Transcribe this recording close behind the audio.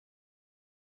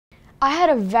I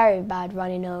had a very bad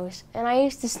runny nose, and I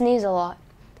used to sneeze a lot.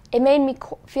 It made me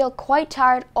feel quite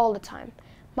tired all the time.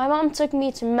 My mom took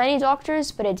me to many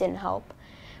doctors, but it didn't help.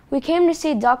 We came to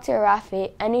see Dr.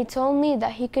 Rafi, and he told me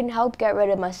that he could help get rid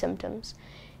of my symptoms.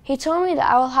 He told me that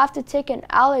I will have to take an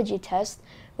allergy test,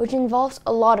 which involves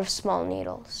a lot of small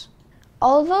needles.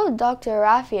 Although Dr.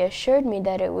 Rafi assured me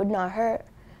that it would not hurt,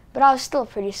 but I was still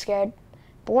pretty scared.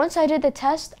 But once I did the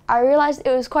test, I realized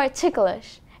it was quite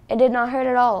ticklish. It did not hurt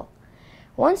at all.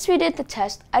 Once we did the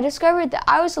test, I discovered that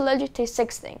I was allergic to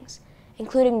 6 things,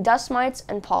 including dust mites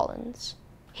and pollens.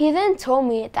 He then told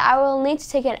me that I will need to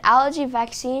take an allergy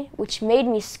vaccine, which made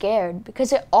me scared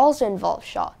because it also involved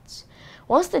shots.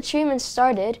 Once the treatment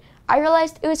started, I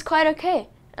realized it was quite okay,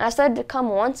 and I started to come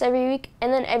once every week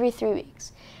and then every 3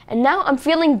 weeks. And now I'm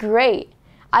feeling great.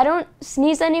 I don't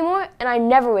sneeze anymore, and I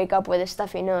never wake up with a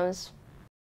stuffy nose.